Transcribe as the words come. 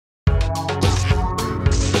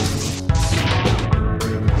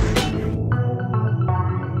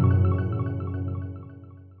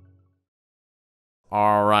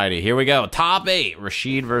Alrighty, here we go. Top 8,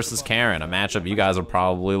 Rashid versus Karen, a matchup you guys would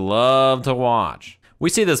probably love to watch. We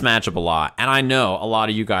see this matchup a lot, and I know a lot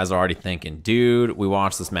of you guys are already thinking, dude, we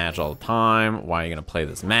watch this match all the time. Why are you gonna play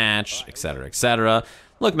this match, etc., etc.?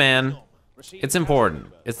 Look, man, it's important.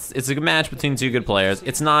 It's a match between two good players.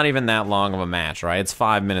 It's not even that long of a match, right? It's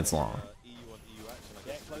 5 minutes long.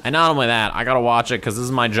 And not only that, I gotta watch it because this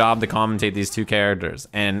is my job to commentate these two characters,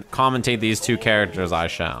 and commentate these two characters I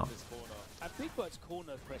shall.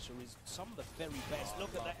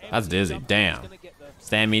 That's dizzy. Damn.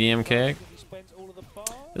 Stand medium kick.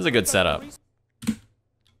 This is a good setup.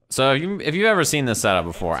 So if you've ever seen this setup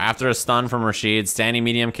before, after a stun from Rashid, standing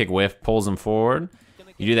medium kick whiff pulls him forward.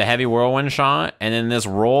 You do the heavy whirlwind shot, and then this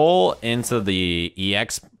roll into the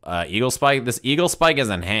EX eagle spike. This eagle spike is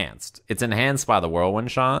enhanced. It's enhanced by the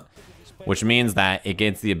whirlwind shot, which means that it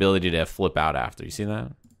gets the ability to flip out after. You see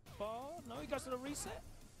that?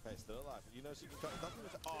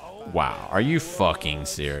 Wow, are you fucking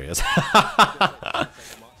serious?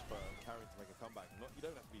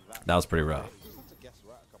 That was pretty rough.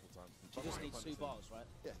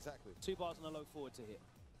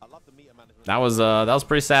 That was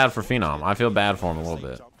pretty sad for Phenom. I feel bad for him a little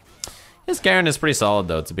bit. His Karen is pretty solid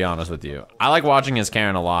though, to be honest with you. I like watching his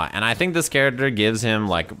Karen a lot, and I think this character gives him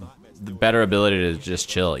like the better ability to just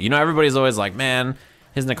chill. You know, everybody's always like, man,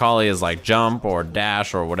 his Nikali is like jump or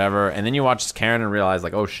dash or whatever, and then you watch his Karen and realize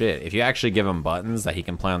like, oh shit, if you actually give him buttons that he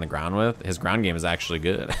can play on the ground with, his ground game is actually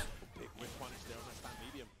good.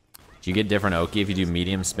 Do you get different Oki if you do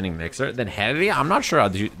medium spinning mixer? Then heavy? I'm not sure how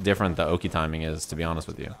different the Oki timing is, to be honest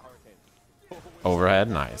with you. Overhead,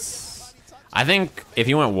 nice. I think if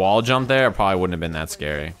he went wall jump there, it probably wouldn't have been that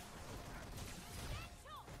scary.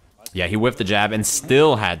 Yeah, he whiffed the jab and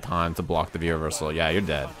still had time to block the V reversal. Yeah, you're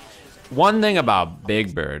dead. One thing about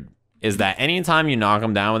Big Bird is that anytime you knock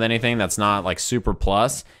him down with anything that's not like super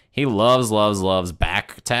plus, he loves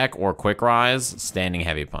back tech or quick rise, standing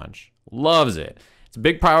heavy punch. Loves it. It's a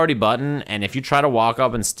big priority button, and if you try to walk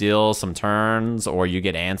up and steal some turns or you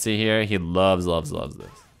get antsy here, he loves this.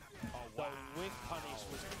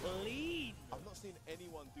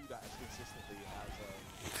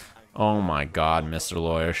 Oh my god, Mr.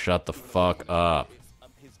 Lawyer, shut the fuck up.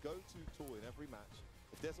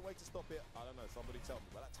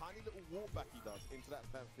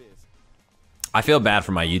 I feel bad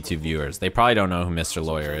for my YouTube viewers. They probably don't know who Mr.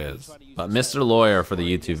 Lawyer is. But Mr. Lawyer, for the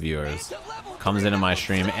YouTube viewers, comes into my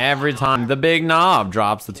stream every time the big knob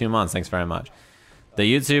drops the 2 months. Thanks very much. The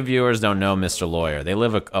YouTube viewers don't know Mr. Lawyer. They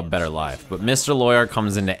live a better life. But Mr. Lawyer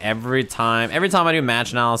comes into every time I do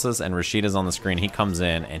match analysis and Rashid is on the screen, he comes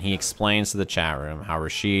in and he explains to the chat room how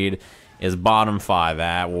Rashid is bottom 5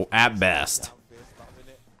 at best.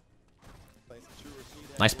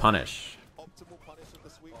 Nice punish.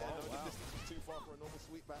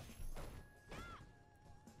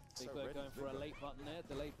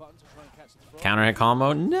 Counter hit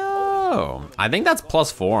combo? No. I think that's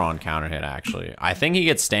 +4 on counter hit, actually. I think he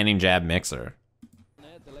gets standing jab mixer.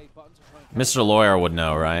 Mr. Lawyer would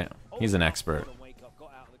know, right? He's an expert.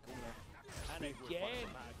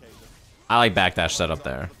 I like backdash setup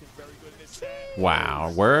there.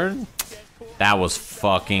 Wow, word? That was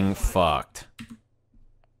fucking fucked.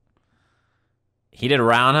 He did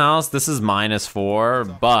roundhouse. This is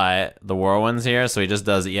 -4, but the whirlwind's here, so he just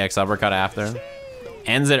does EX uppercut after.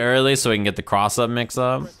 Ends it early so he can get the cross-up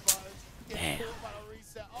mix-up. Damn.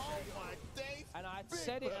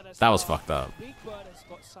 That was fucked up.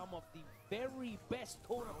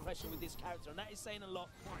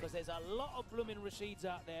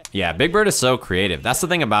 Yeah, Big Bird is so creative. That's the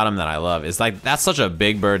thing about him that I love. It's like, that's such a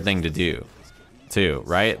Big Bird thing to do, too,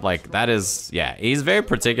 right? Like, that is, yeah, he's very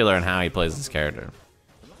particular in how he plays this character.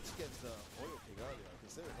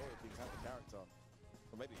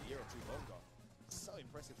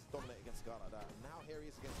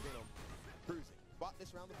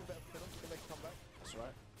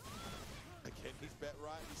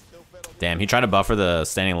 Damn, he tried to buffer the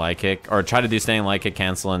standing light kick, or try to do standing light kick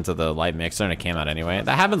cancel into the light mixer, and it came out anyway.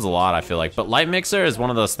 That happens a lot, I feel like. But light mixer is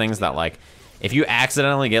one of those things that, like, if you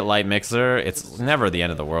accidentally get light mixer, it's never the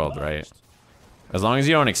end of the world, right? As long as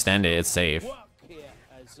you don't extend it, it's safe.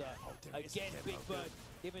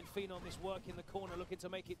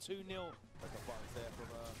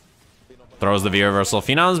 Throws the V reversal.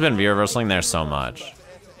 Phenom's been V reversaling there so much.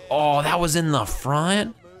 Oh, that was in the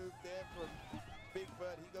front?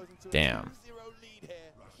 Damn.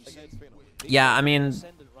 Yeah, I mean,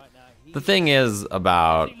 the thing is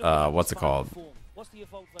about, what's it called?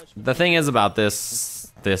 The thing is about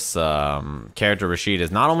this character Rashid is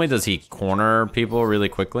not only does he corner people really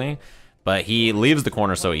quickly, but he leaves the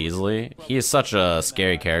corner so easily. He is such a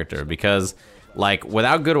scary character because, like,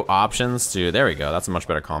 without good options to... There we go. That's a much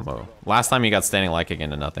better combo. Last time he got standing leg kick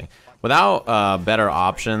into nothing. Without better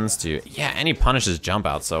options to... Yeah, and he punishes jump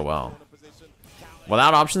out so well.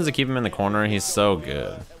 Without options to keep him in the corner, he's so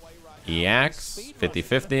good. EX,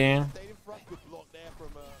 50-50.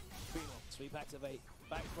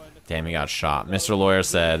 Damn, he got shot. Mr. Lawyer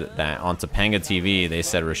said that on Topanga TV, they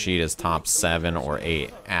said Rashid is top 7 or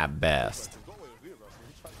 8 at best.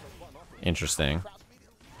 Interesting.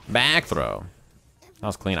 Back throw. That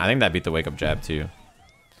was clean. I think that beat the wake-up jab, too.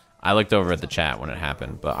 I looked over at the chat when it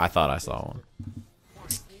happened, but I thought I saw one.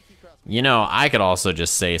 You know, I could also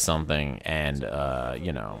just say something and,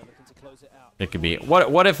 you know, it could be...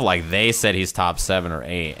 What if, like, they said he's top 7 or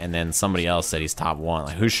 8, and then somebody else said he's top 1?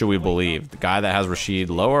 Like, who should we believe? The guy that has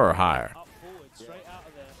Rashid lower or higher?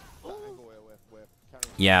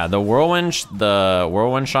 Yeah, the whirlwind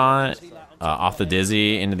shot off the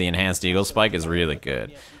dizzy into the enhanced eagle spike is really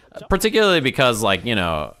good. Particularly because, like, you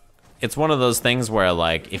know, it's one of those things where,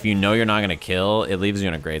 like, if you know you're not going to kill, it leaves you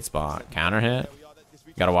in a great spot. Counter hit.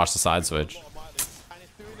 You got to watch the side switch.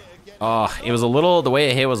 Oh, it was a little... The way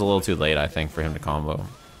it hit was a little too late, I think, for him to combo.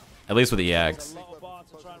 At least with the EX.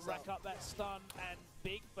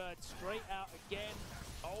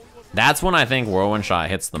 That's when I think whirlwind shot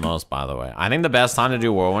hits the most, by the way. I think the best time to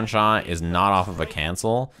do whirlwind shot is not off of a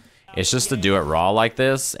cancel. It's just to do it raw like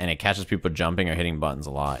this, and it catches people jumping or hitting buttons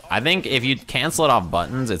a lot. I think if you cancel it off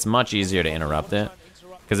buttons, it's much easier to interrupt it.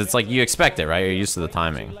 Because it's like you expect it, right? You're used to the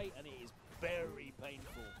timing.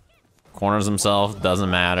 Corners himself,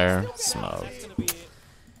 doesn't matter. Smoked.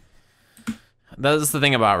 That's the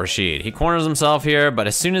thing about Rashid. He corners himself here, but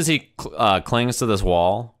as soon as he clings to this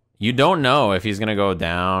wall, you don't know if he's going to go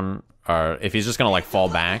down or if he's just going to, like, fall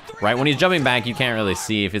back, right? When he's jumping back, you can't really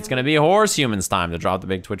see if it's going to be Horse Human's time to drop the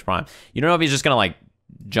big Twitch Prime. You don't know if he's just going to, like,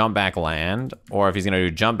 jump back land or if he's going to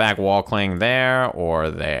do jump back wall cling there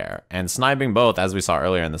or there. And sniping both, as we saw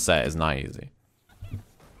earlier in the set, is not easy.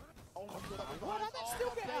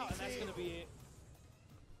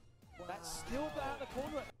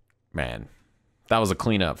 Man, that was a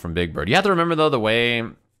cleanup from Big Bird. You have to remember, though, the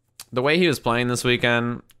way he was playing this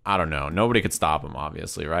weekend, I don't know. Nobody could stop him,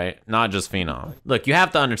 obviously, right? Not just Phenom. Look, you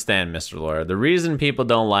have to understand, Mr. Lawyer. The reason people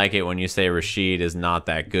don't like it when you say Rashid is not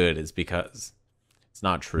that good is because it's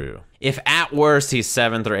not true. If at worst he's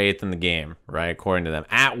 7th or 8th in the game, right, according to them,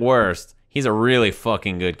 at worst, he's a really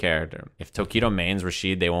fucking good character. If Tokido mains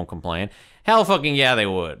Rashid, they won't complain. Hell fucking yeah, they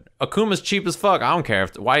would. Akuma's cheap as fuck. I don't care.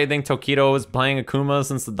 Why do you think Tokido is playing Akuma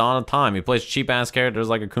since the dawn of time? He plays cheap-ass characters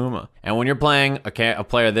like Akuma. And when you're playing a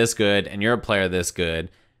player this good and you're a player this good,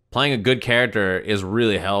 playing a good character is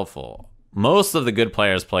really helpful. Most of the good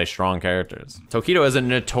players play strong characters. Tokido is a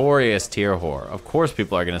notorious tier whore. Of course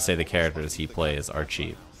people are going to say the characters he plays are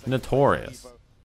cheap. Notorious.